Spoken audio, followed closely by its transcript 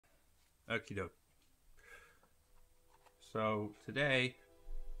Okie doke. So today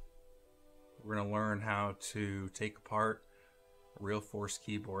we're going to learn how to take apart a Realforce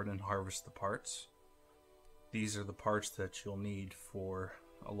keyboard and harvest the parts. These are the parts that you'll need for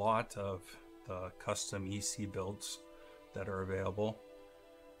a lot of the custom EC builds that are available.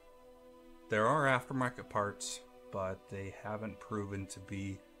 There are aftermarket parts, but they haven't proven to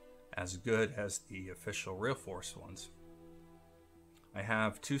be as good as the official Realforce ones. I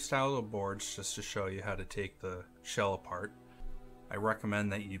have two styles of boards just to show you how to take the shell apart. I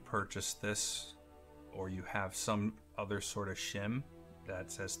recommend that you purchase this, or you have some other sort of shim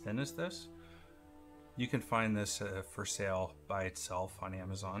that's as thin as this. You can find this for sale by itself on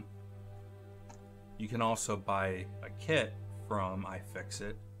Amazon. You can also buy a kit from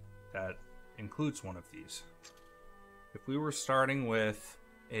iFixit that includes one of these. If we were starting with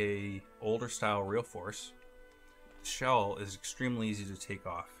a older style Realforce, the shell is extremely easy to take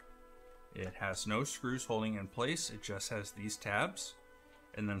off. It has no screws holding it in place. It just has these tabs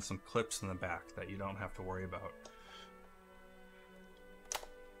and then some clips in the back that you don't have to worry about.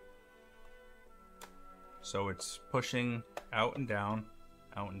 So it's pushing out and down,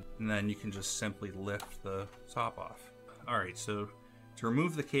 and then you can just simply lift the top off. All right, so to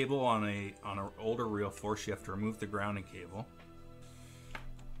remove the cable on an older Realforce, you have to remove the grounding cable.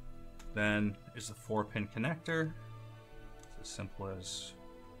 Then is the 4-pin connector. It's as simple as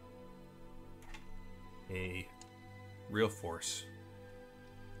a Realforce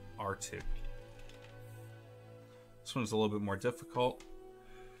R2. This one's a little bit more difficult.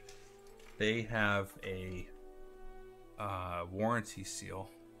 They have a warranty seal.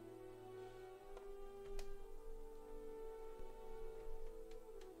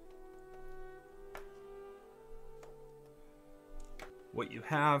 What you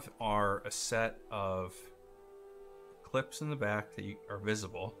have are a set of clips in the back that are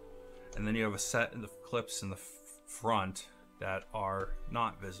visible, and then you have a set of clips in the front that are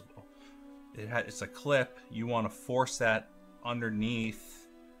not visible. It's a clip. You want to force that underneath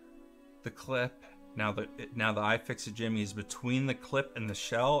the clip. Now the iFixit Jimmy is between the clip and the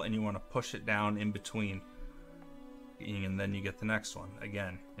shell, and you want to push it down in between, and then you get the next one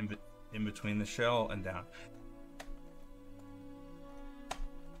again in between the shell and down.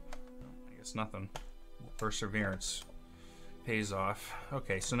 I guess nothing. Perseverance pays off.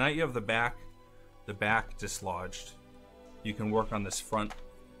 Okay, so now you have the back dislodged. You can work on this front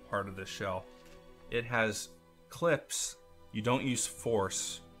part of the shell. It has clips. You don't use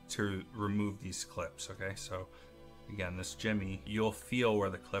force to remove these clips, okay? So again, this Jimmy, you'll feel where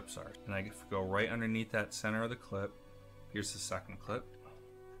the clips are. And I go right underneath that center of the clip. Here's the second clip.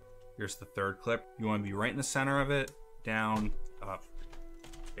 Here's the third clip. You want to be right in the center of it, down, up,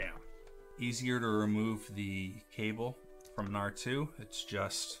 bam. Easier to remove the cable from an R2. It's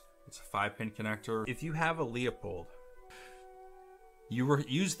a 5-pin connector. If you have a Leopold,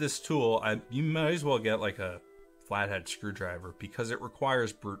 use this tool, you might as well get like a flathead screwdriver because it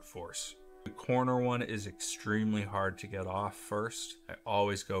requires brute force. The corner one is extremely hard to get off first. I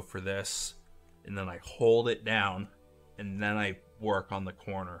always go for this, and then I hold it down, and then I work on the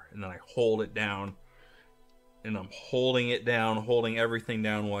corner, and then I hold it down, and I'm holding it down, holding everything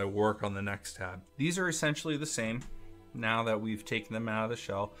down while I work on the next tab. These are essentially the same now that we've taken them out of the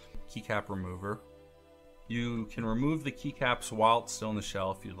shell. Keycap remover. You can remove the keycaps while it's still in the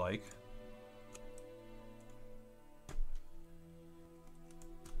shell if you'd like.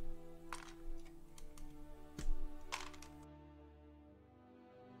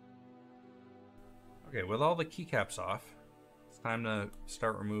 Okay, with all the keycaps off, it's time to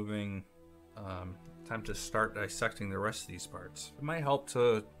start removing, time to start dissecting the rest of these parts. It might help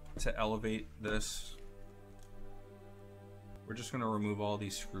to elevate this. We're just going to remove all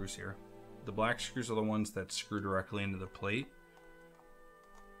these screws here. The black screws are the ones that screw directly into the plate.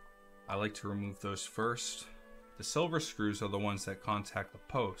 I like to remove those first. The silver screws are the ones that contact the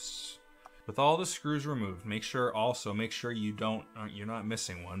posts. With all the screws removed, make sure you're not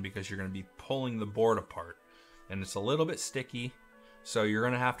missing one, because you're going to be pulling the board apart. And it's a little bit sticky, so you're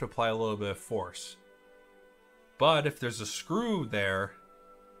going to have to apply a little bit of force. But if there's a screw there,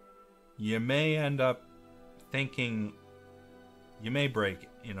 you may end up thinking you may break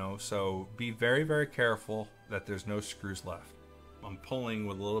it, so be very, very careful that there's no screws left. I'm pulling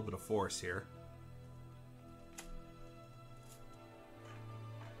with a little bit of force here.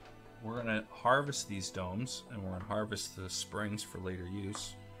 We're going to harvest these domes, and we're going to harvest the springs for later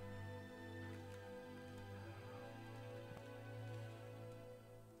use.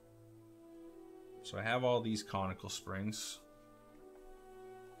 So I have all these conical springs.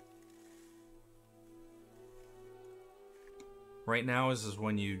 Right now is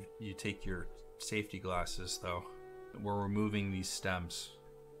when you take your safety glasses though. We're removing these stems.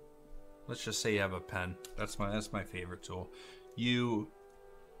 Let's just say you have a pen. That's my favorite tool. You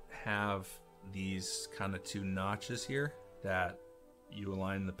have these kind of two notches here that you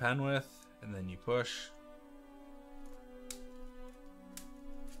align the pen with, and then you push.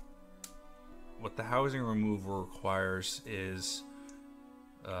 What the housing removal requires is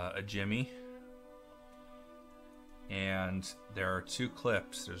a jimmy, and there are two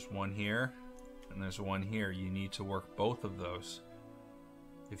clips. There's one here and there's one here. You need to work both of those.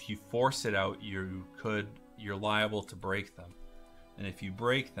 If you force it out, you're liable to break them, and if you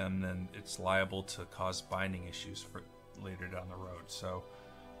break them, then it's liable to cause binding issues for later down the road. So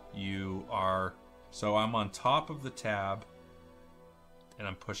I'm on top of the tab and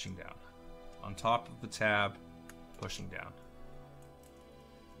I'm pushing down. On top of the tab, pushing down.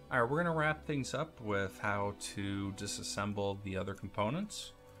 Alright, we're going to wrap things up with how to disassemble the other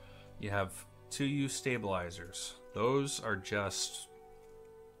components. You have 2U stabilizers. Those are just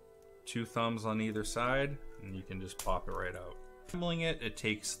 2 thumbs on either side, and you can just pop it right out. Assembling it, it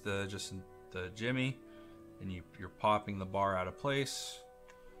takes the jimmy, and you're popping the bar out of place.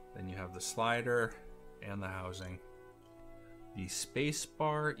 Then you have the slider and the housing. The space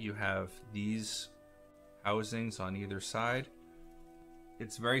bar, you have these housings on either side.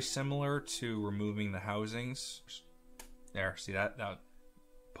 It's very similar to removing the housings. There, see that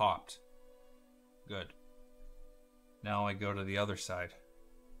popped. Good. Now I go to the other side.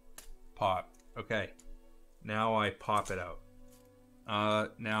 Pop. Okay. Now I pop it out.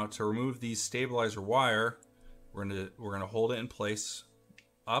 Now to remove these stabilizer wire, we're gonna hold it in place.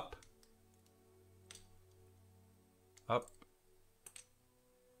 Up. Up.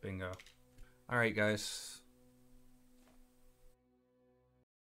 Bingo. Alright guys,